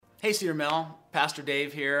Hey, Cedar Mill, Pastor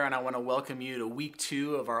Dave here, and I want to welcome you to week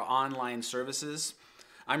 2 of our online services.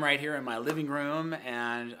 I'm right here in my living room,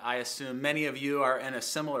 and I assume many of you are in a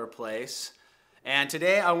similar place. And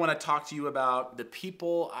today I want to talk to you about the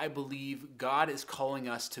people I believe God is calling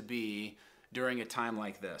us to be during a time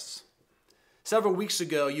like this. Several weeks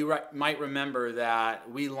ago, you might remember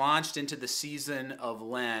that we launched into the season of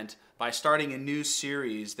Lent by starting a new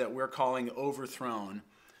series that we're calling Overthrown.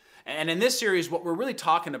 And in this series, what we're really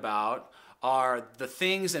talking about are the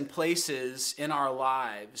things and places in our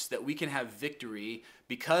lives that we can have victory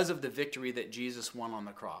because of the victory that Jesus won on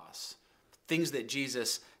the cross. Things that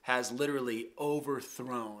Jesus has literally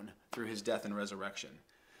overthrown through his death and resurrection.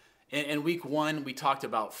 In week 1, we talked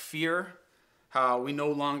about fear, how we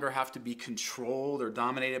no longer have to be controlled or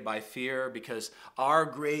dominated by fear because our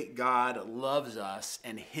great God loves us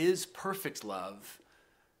and his perfect love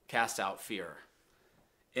casts out fear.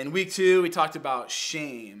 In week 2, we talked about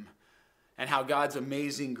shame and how God's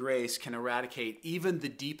amazing grace can eradicate even the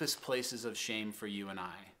deepest places of shame for you and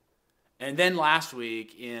I. And then last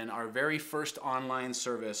week, in our very first online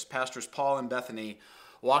service, Pastors Paul and Bethany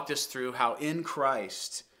walked us through how in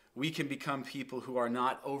Christ we can become people who are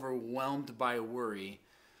not overwhelmed by worry,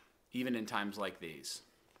 even in times like these.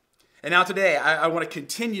 And now today, I want to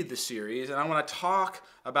continue the series, and I want to talk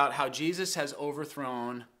about how Jesus has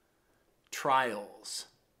overthrown trials,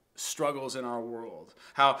 struggles in our world.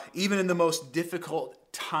 How even in the most difficult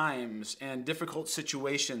times and difficult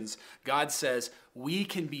situations, God says we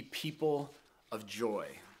can be people of joy.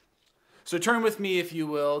 So turn with me, if you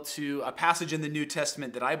will, to a passage in the New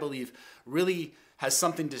Testament that I believe really has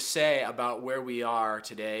something to say about where we are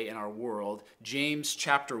today in our world. James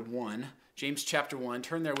chapter 1. James chapter 1.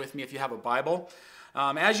 Turn there with me if you have a Bible.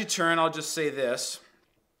 As you turn, I'll just say this.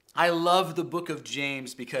 I love the book of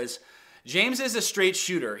James because James is a straight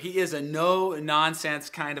shooter. He is a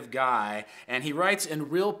no-nonsense kind of guy, and he writes in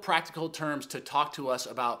real practical terms to talk to us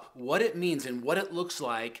about what it means and what it looks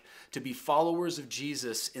like to be followers of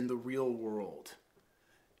Jesus in the real world,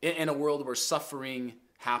 in a world where suffering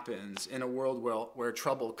happens, in a world where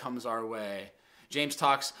trouble comes our way. James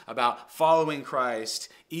talks about following Christ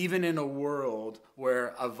even in a world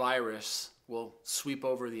where a virus will sweep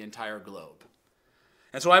over the entire globe.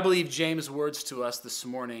 And so I believe James' words to us this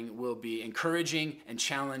morning will be encouraging and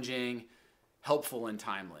challenging, helpful and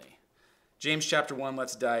timely. James chapter 1,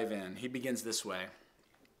 let's dive in. He begins this way.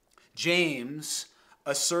 James,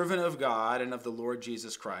 a servant of God and of the Lord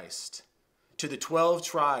Jesus Christ, to the 12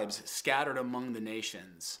 tribes scattered among the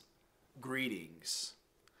nations, greetings.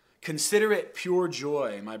 Consider it pure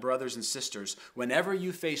joy, my brothers and sisters, whenever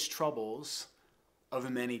you face troubles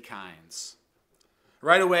of many kinds.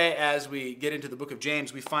 Right away, as we get into the book of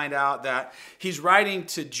James, we find out that he's writing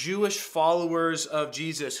to Jewish followers of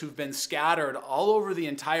Jesus who've been scattered all over the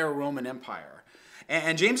entire Roman Empire.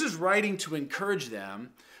 And James is writing to encourage them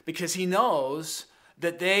because he knows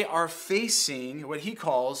that they are facing what he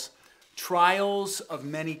calls trials of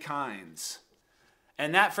many kinds.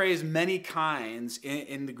 And that phrase, many kinds,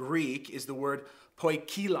 in the Greek is the word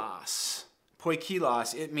poikilos.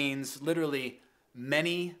 Poikilos, it means literally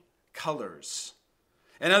many colors.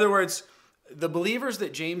 In other words, the believers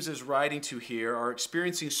that James is writing to here are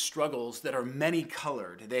experiencing struggles that are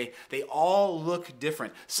many-colored. They all look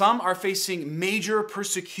different. Some are facing major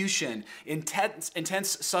persecution, intense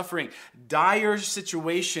suffering, dire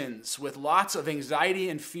situations with lots of anxiety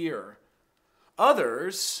and fear.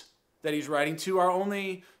 Others that he's writing to are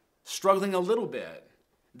only struggling a little bit.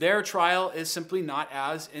 Their trial is simply not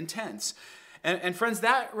as intense. And friends,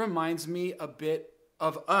 that reminds me a bit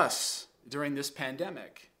of us during this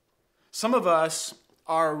pandemic. Some of us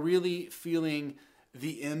are really feeling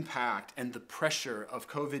the impact and the pressure of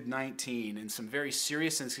COVID-19 in some very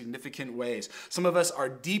serious and significant ways. Some of us are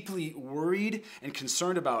deeply worried and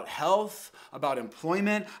concerned about health, about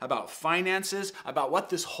employment, about finances, about what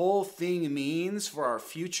this whole thing means for our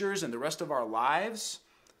futures and the rest of our lives.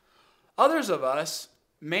 Others of us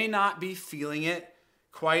may not be feeling it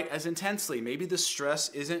quite as intensely. Maybe the stress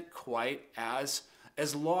isn't quite as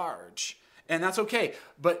large. And that's okay.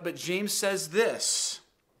 But James says this.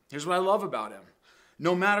 Here's what I love about him.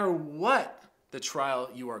 No matter what the trial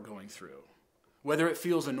you are going through, whether it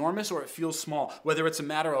feels enormous or it feels small, whether it's a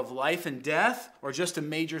matter of life and death or just a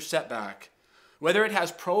major setback, whether it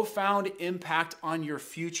has profound impact on your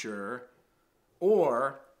future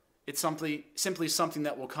or it's simply something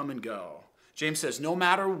that will come and go. James says, no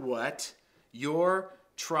matter what your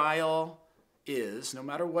trial is, no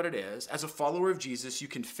matter what it is, as a follower of Jesus, you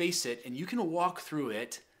can face it and you can walk through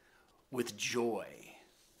it with joy.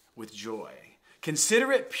 With joy.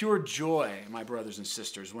 Consider it pure joy, my brothers and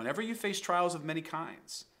sisters, whenever you face trials of many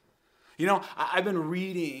kinds. You know, I've been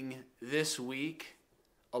reading this week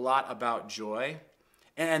a lot about joy,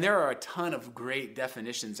 and there are a ton of great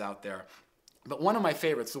definitions out there. But one of my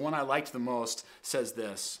favorites, the one I liked the most, says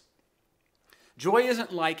this: joy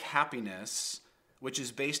isn't like happiness, which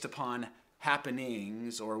is based upon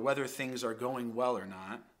happenings or whether things are going well or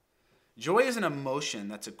not. Joy is an emotion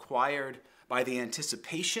that's acquired by the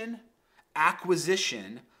anticipation,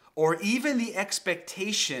 acquisition, or even the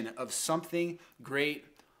expectation of something great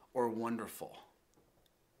or wonderful.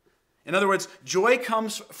 In other words, joy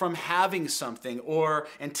comes from having something or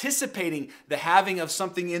anticipating the having of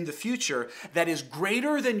something in the future that is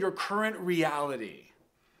greater than your current reality.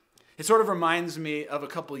 It sort of reminds me of a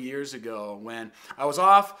couple years ago when I was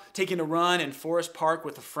off taking a run in Forest Park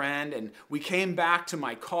with a friend, and we came back to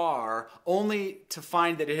my car only to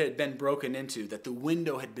find that it had been broken into, that the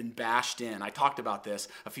window had been bashed in. I talked about this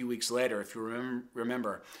a few weeks later, if you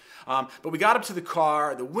remember. But we got up to the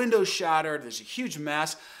car, the window shattered, there's a huge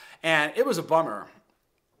mess, and it was a bummer.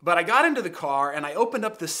 But I got into the car and I opened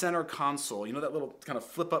up the center console, you know that little kind of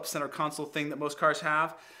flip-up center console thing that most cars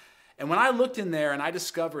have? And when I looked in there and I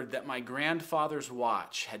discovered that my grandfather's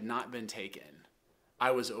watch had not been taken, I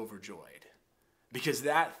was overjoyed, because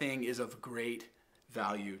that thing is of great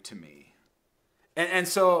value to me. And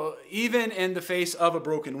so even in the face of a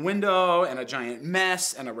broken window and a giant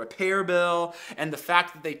mess and a repair bill and the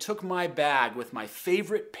fact that they took my bag with my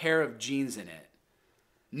favorite pair of jeans in it,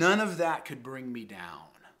 none of that could bring me down.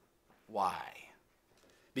 Why?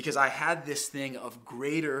 Because I had this thing of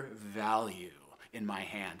greater value in my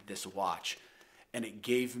hand, this watch, and it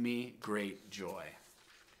gave me great joy.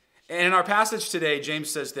 And in our passage today, James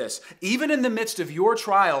says this: even in the midst of your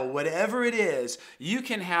trial, whatever it is, you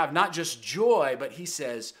can have not just joy, but he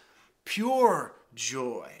says, pure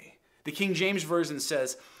joy. The King James Version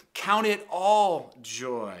says, count it all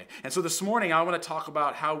joy. And so this morning, I want to talk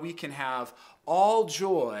about how we can have all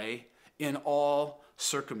joy in all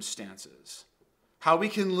circumstances. How we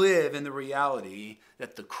can live in the reality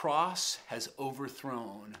that the cross has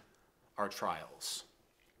overthrown our trials.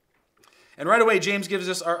 And right away, James gives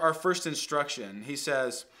us our first instruction. He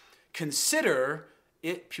says, consider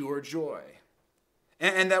it pure joy.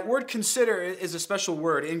 And that word consider is a special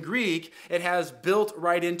word. In Greek, it has built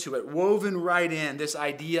right into it, woven right in, this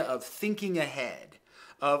idea of thinking ahead,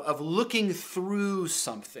 of looking through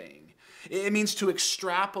something. It means to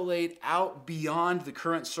extrapolate out beyond the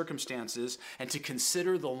current circumstances and to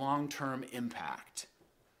consider the long-term impact.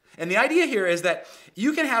 And the idea here is that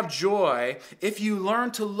you can have joy if you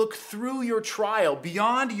learn to look through your trial,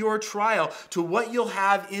 beyond your trial, to what you'll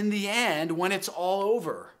have in the end when it's all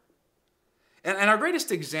over. And our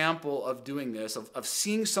greatest example of doing this, of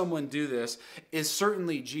seeing someone do this, is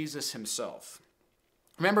certainly Jesus himself.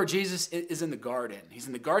 Remember, Jesus is in the garden. He's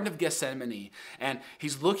in the Garden of Gethsemane, and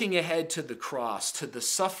he's looking ahead to the cross, to the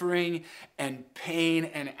suffering and pain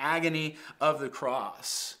and agony of the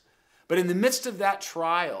cross. But in the midst of that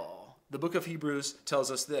trial, the book of Hebrews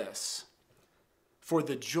tells us this: for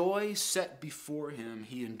the joy set before him,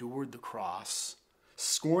 he endured the cross,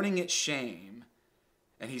 scorning its shame,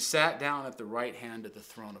 and he sat down at the right hand of the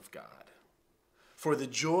throne of God. For the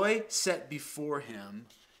joy set before him,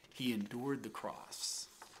 he endured the cross.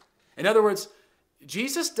 In other words,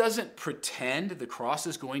 Jesus doesn't pretend the cross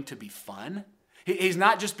is going to be fun. He's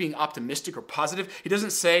not just being optimistic or positive. He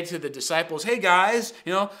doesn't say to the disciples, hey guys,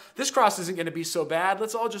 this cross isn't going to be so bad.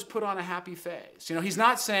 Let's all just put on a happy face. He's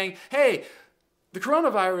not saying, hey, the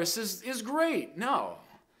coronavirus is great. No.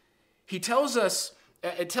 It tells us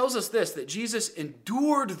this, that Jesus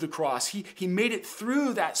endured the cross. He made it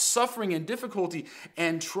through that suffering and difficulty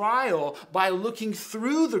and trial by looking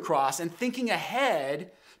through the cross and thinking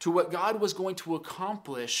ahead to what God was going to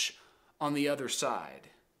accomplish on the other side.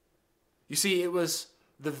 You see, it was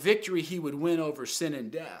the victory he would win over sin and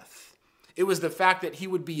death. It was the fact that he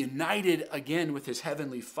would be united again with his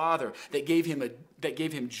heavenly Father that gave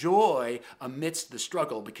him joy amidst the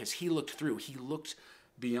struggle, because he looked through, he looked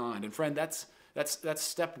beyond. And friend, that's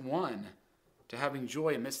step one to having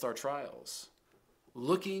joy amidst our trials.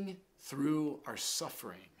 Looking through our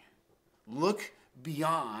suffering. Look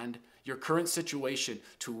beyond your current situation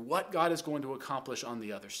to what God is going to accomplish on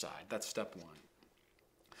the other side. That's step one.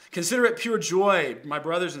 Consider it pure joy, my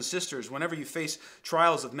brothers and sisters, whenever you face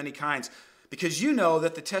trials of many kinds, because you know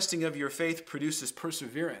that the testing of your faith produces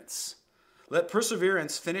perseverance. Let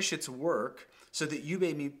perseverance finish its work so that you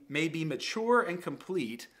may be mature and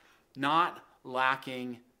complete, not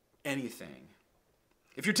lacking anything.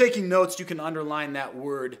 If you're taking notes, you can underline that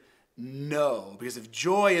word know, because if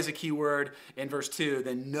joy is a key word in verse 2,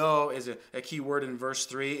 then know is a key word in verse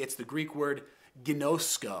 3. It's the Greek word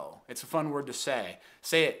gnosko. It's a fun word to say.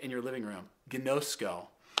 Say it in your living room. Gnosko.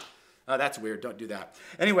 Oh, that's weird. Don't do that.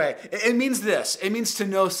 Anyway, it means this. It means to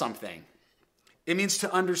know something. It means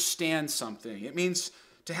to understand something. It means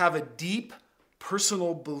to have a deep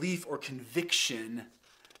personal belief or conviction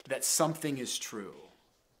that something is true.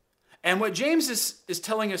 And what James is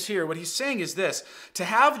telling us here, what he's saying is this: to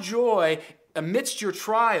have joy amidst your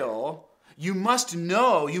trial, you must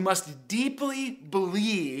know, you must deeply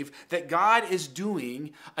believe that God is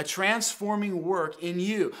doing a transforming work in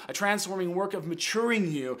you, a transforming work of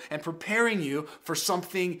maturing you and preparing you for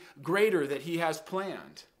something greater that he has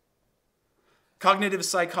planned. Cognitive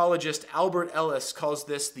psychologist Albert Ellis calls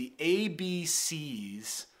this the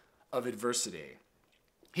ABCs of adversity.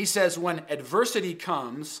 He says when adversity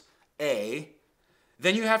comes, A,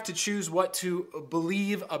 then you have to choose what to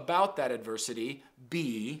believe about that adversity,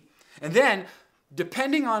 B, and then,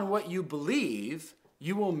 depending on what you believe,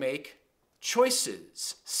 you will make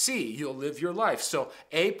choices, C, you'll live your life. So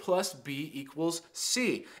A plus B equals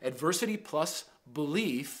C. Adversity plus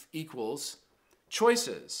belief equals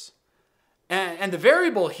choices. And the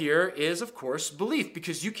variable here is, of course, belief,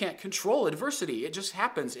 because you can't control adversity. It just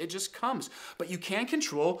happens. It just comes. But you can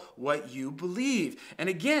control what you believe. And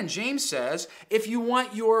again, James says, if you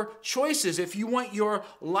want your choices, if you want your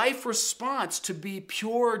life response to be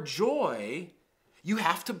pure joy, you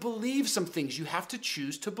have to believe some things. You have to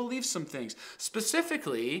choose to believe some things.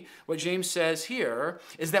 Specifically, what James says here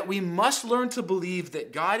is that we must learn to believe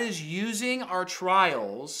that God is using our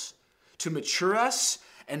trials to mature us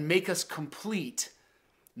and make us complete,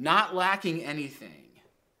 not lacking anything.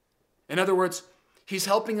 In other words, he's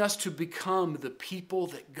helping us to become the people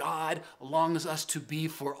that God longs us to be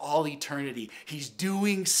for all eternity. He's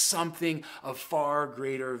doing something of far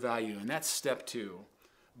greater value. And that's step 2.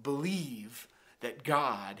 Believe that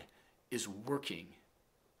God is working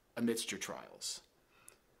amidst your trials.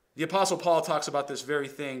 The Apostle Paul talks about this very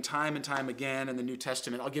thing time and time again in the New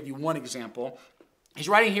Testament. I'll give you one example. He's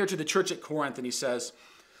writing here to the church at Corinth, and he says,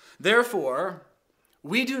 "Therefore,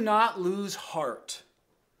 we do not lose heart.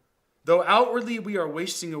 Though outwardly we are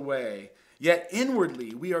wasting away, yet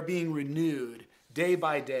inwardly we are being renewed day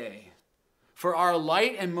by day. For our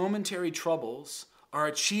light and momentary troubles are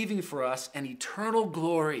achieving for us an eternal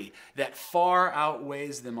glory that far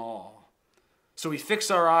outweighs them all. So we fix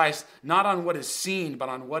our eyes not on what is seen, but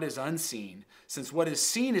on what is unseen, since what is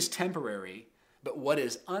seen is temporary, but what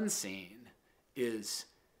is unseen is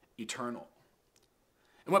eternal."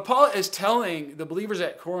 And what Paul is telling the believers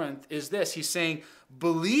at Corinth is this. He's saying,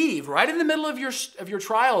 believe, right in the middle of your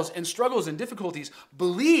trials and struggles and difficulties,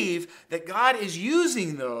 believe that God is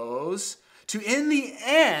using those to, in the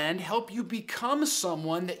end, help you become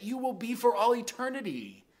someone that you will be for all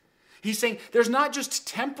eternity. He's saying there's not just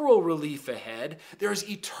temporal relief ahead, there's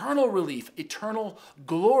eternal relief, eternal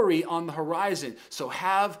glory on the horizon. So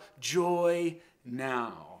have joy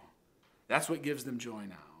now. That's what gives them joy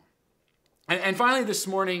now. And finally this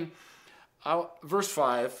morning, verse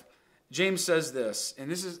 5, James says this,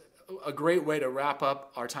 and this is a great way to wrap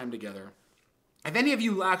up our time together. "If any of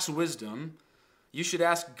you lacks wisdom, you should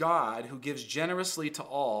ask God, who gives generously to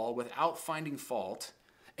all without finding fault,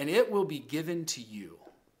 and it will be given to you."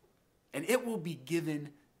 And it will be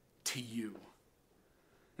given to you.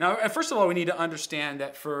 Now, first of all, we need to understand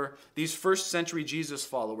that for these first century Jesus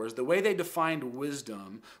followers, the way they defined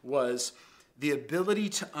wisdom was the ability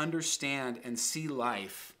to understand and see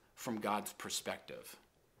life from God's perspective.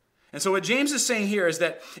 And so what James is saying here is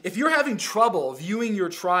that if you're having trouble viewing your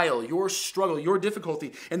trial, your struggle, your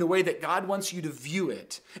difficulty in the way that God wants you to view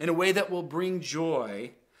it, in a way that will bring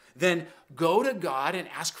joy, then go to God and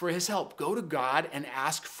ask for his help. Go to God and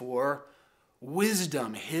ask for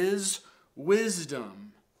wisdom, his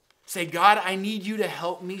wisdom. Say, God, I need you to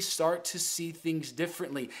help me start to see things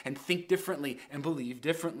differently and think differently and believe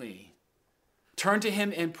differently. Turn to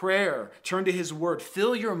him in prayer. Turn to his word.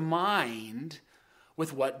 Fill your mind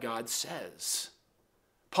with what God says.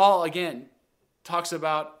 Paul, again, talks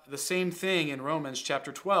about the same thing in Romans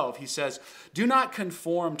chapter 12. He says, "Do not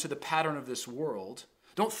conform to the pattern of this world."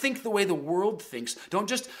 Don't think the way the world thinks. Don't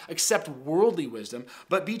just accept worldly wisdom,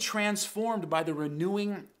 but be transformed by the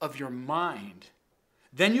renewing of your mind.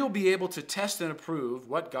 Then you'll be able to test and approve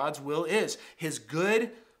what God's will is, his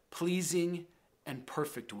good, pleasing, and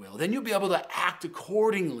perfect will. Then you'll be able to act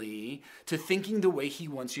accordingly to thinking the way he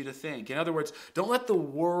wants you to think. In other words, don't let the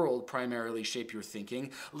world primarily shape your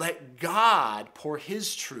thinking. Let God pour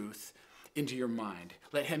his truth into your mind.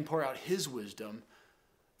 Let him pour out his wisdom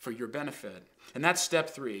for your benefit. And that's step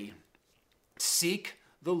 3. Seek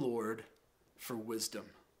the Lord for wisdom.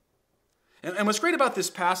 And what's great about this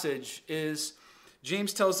passage is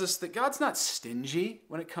James tells us that God's not stingy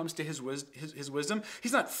when it comes to his wisdom.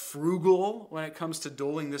 He's not frugal when it comes to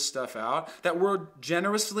doling this stuff out. That word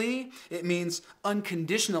generously, it means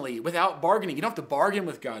unconditionally, without bargaining. You don't have to bargain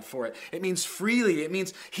with God for it. It means freely. It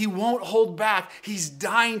means he won't hold back. He's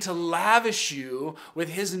dying to lavish you with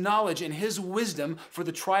his knowledge and his wisdom for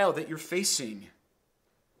the trial that you're facing.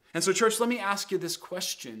 And so, church, let me ask you this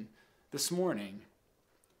question this morning.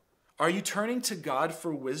 Are you turning to God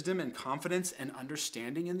for wisdom and confidence and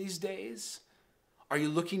understanding in these days? Are you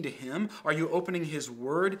looking to him? Are you opening his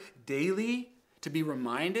word daily to be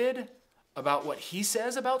reminded about what he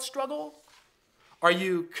says about struggle? Are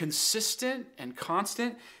you consistent and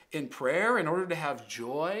constant in prayer in order to have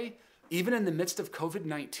joy, even in the midst of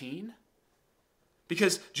COVID-19?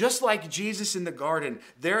 Because just like Jesus in the garden,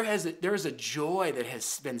 there is a joy that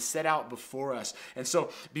has been set out before us. And so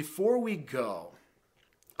before we go,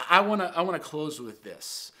 I want to close with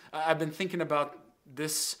this. I've been thinking about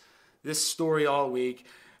this story all week.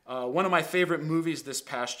 One of my favorite movies this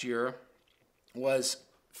past year was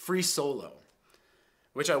Free Solo,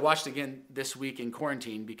 which I watched again this week in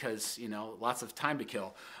quarantine because, lots of time to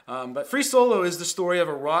kill. But Free Solo is the story of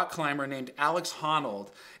a rock climber named Alex Honnold,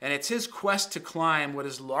 and it's his quest to climb what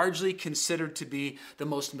is largely considered to be the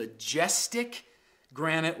most majestic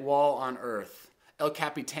granite wall on Earth, El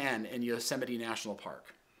Capitan in Yosemite National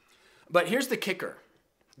Park. But here's the kicker.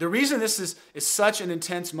 The reason this is such an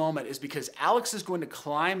intense moment is because Alex is going to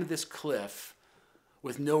climb this cliff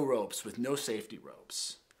with no ropes, with no safety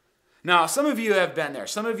ropes. Now, some of you have been there.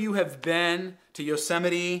 Some of you have been to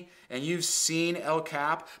Yosemite and you've seen El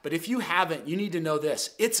Cap. But if you haven't, you need to know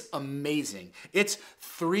this. It's amazing. It's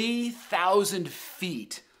 3,000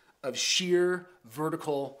 feet of sheer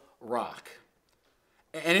vertical rock.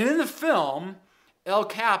 And in the film, El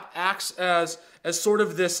Cap acts as sort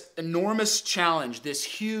of this enormous challenge, this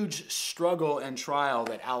huge struggle and trial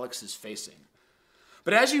that Alex is facing.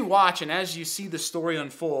 But as you watch and as you see the story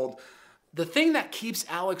unfold, the thing that keeps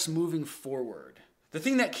Alex moving forward, the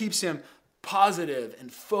thing that keeps him positive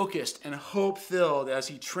and focused and hope-filled as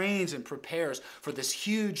he trains and prepares for this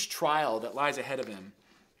huge trial that lies ahead of him,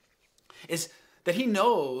 is that he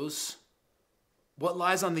knows what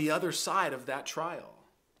lies on the other side of that trial.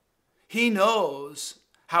 He knows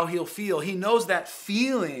how he'll feel. He knows that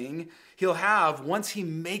feeling he'll have once he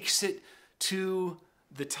makes it to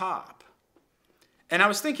the top. And I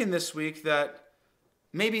was thinking this week that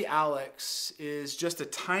maybe Alex is just a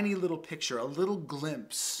tiny little picture, a little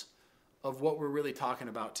glimpse of what we're really talking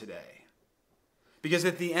about today. Because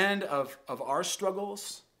at the end of our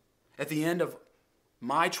struggles, at the end of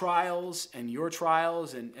my trials and your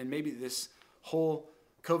trials and maybe this whole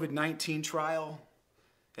COVID-19 trial,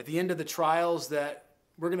 at the end of the trials that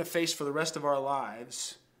we're going to face for the rest of our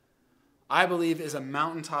lives, I believe is a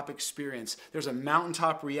mountaintop experience. There's a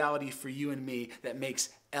mountaintop reality for you and me that makes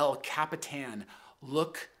El Capitan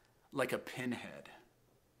look like a pinhead.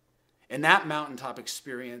 And that mountaintop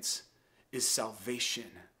experience is salvation.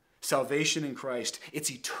 Salvation in Christ.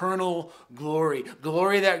 It's eternal glory.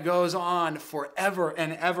 Glory that goes on forever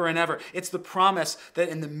and ever and ever. It's the promise that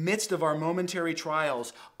in the midst of our momentary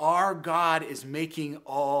trials, our God is making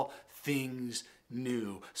all things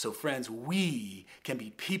new. So friends, we can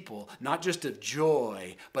be people not just of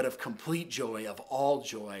joy, but of complete joy, of all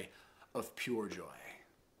joy, of pure joy.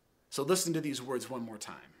 So listen to these words one more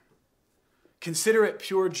time. Consider it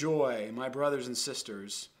pure joy, my brothers and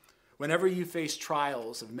sisters, whenever you face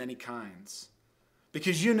trials of many kinds,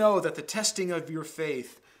 because you know that the testing of your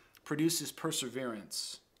faith produces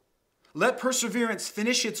perseverance. Let perseverance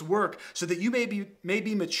finish its work so that you may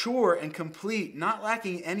be mature and complete, not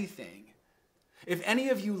lacking anything. If any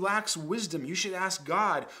of you lacks wisdom, you should ask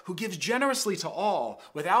God, who gives generously to all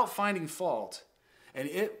without finding fault, and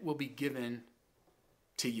it will be given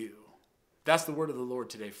to you. That's the word of the Lord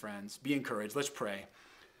today, friends. Be encouraged. Let's pray.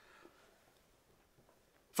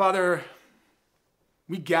 Father,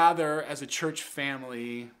 we gather as a church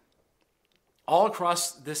family all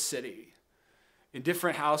across this city, in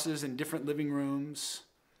different houses, in different living rooms,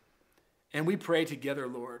 and we pray together,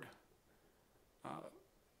 Lord,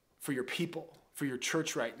 for your people, for your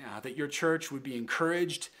church right now, that your church would be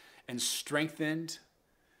encouraged and strengthened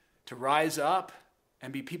to rise up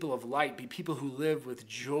and be people of light, be people who live with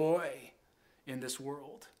joy in this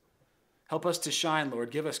world. Help us to shine, Lord.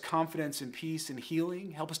 Give us confidence and peace and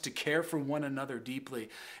healing. Help us to care for one another deeply.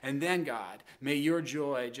 And then, God, may your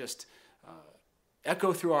joy just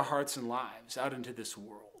echo through our hearts and lives out into this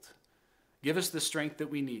world. Give us the strength that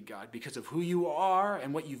we need, God, because of who you are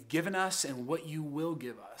and what you've given us and what you will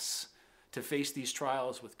give us to face these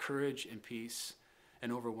trials with courage and peace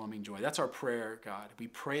and overwhelming joy. That's our prayer, God. We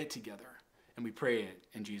pray it together And we pray it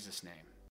in Jesus' name.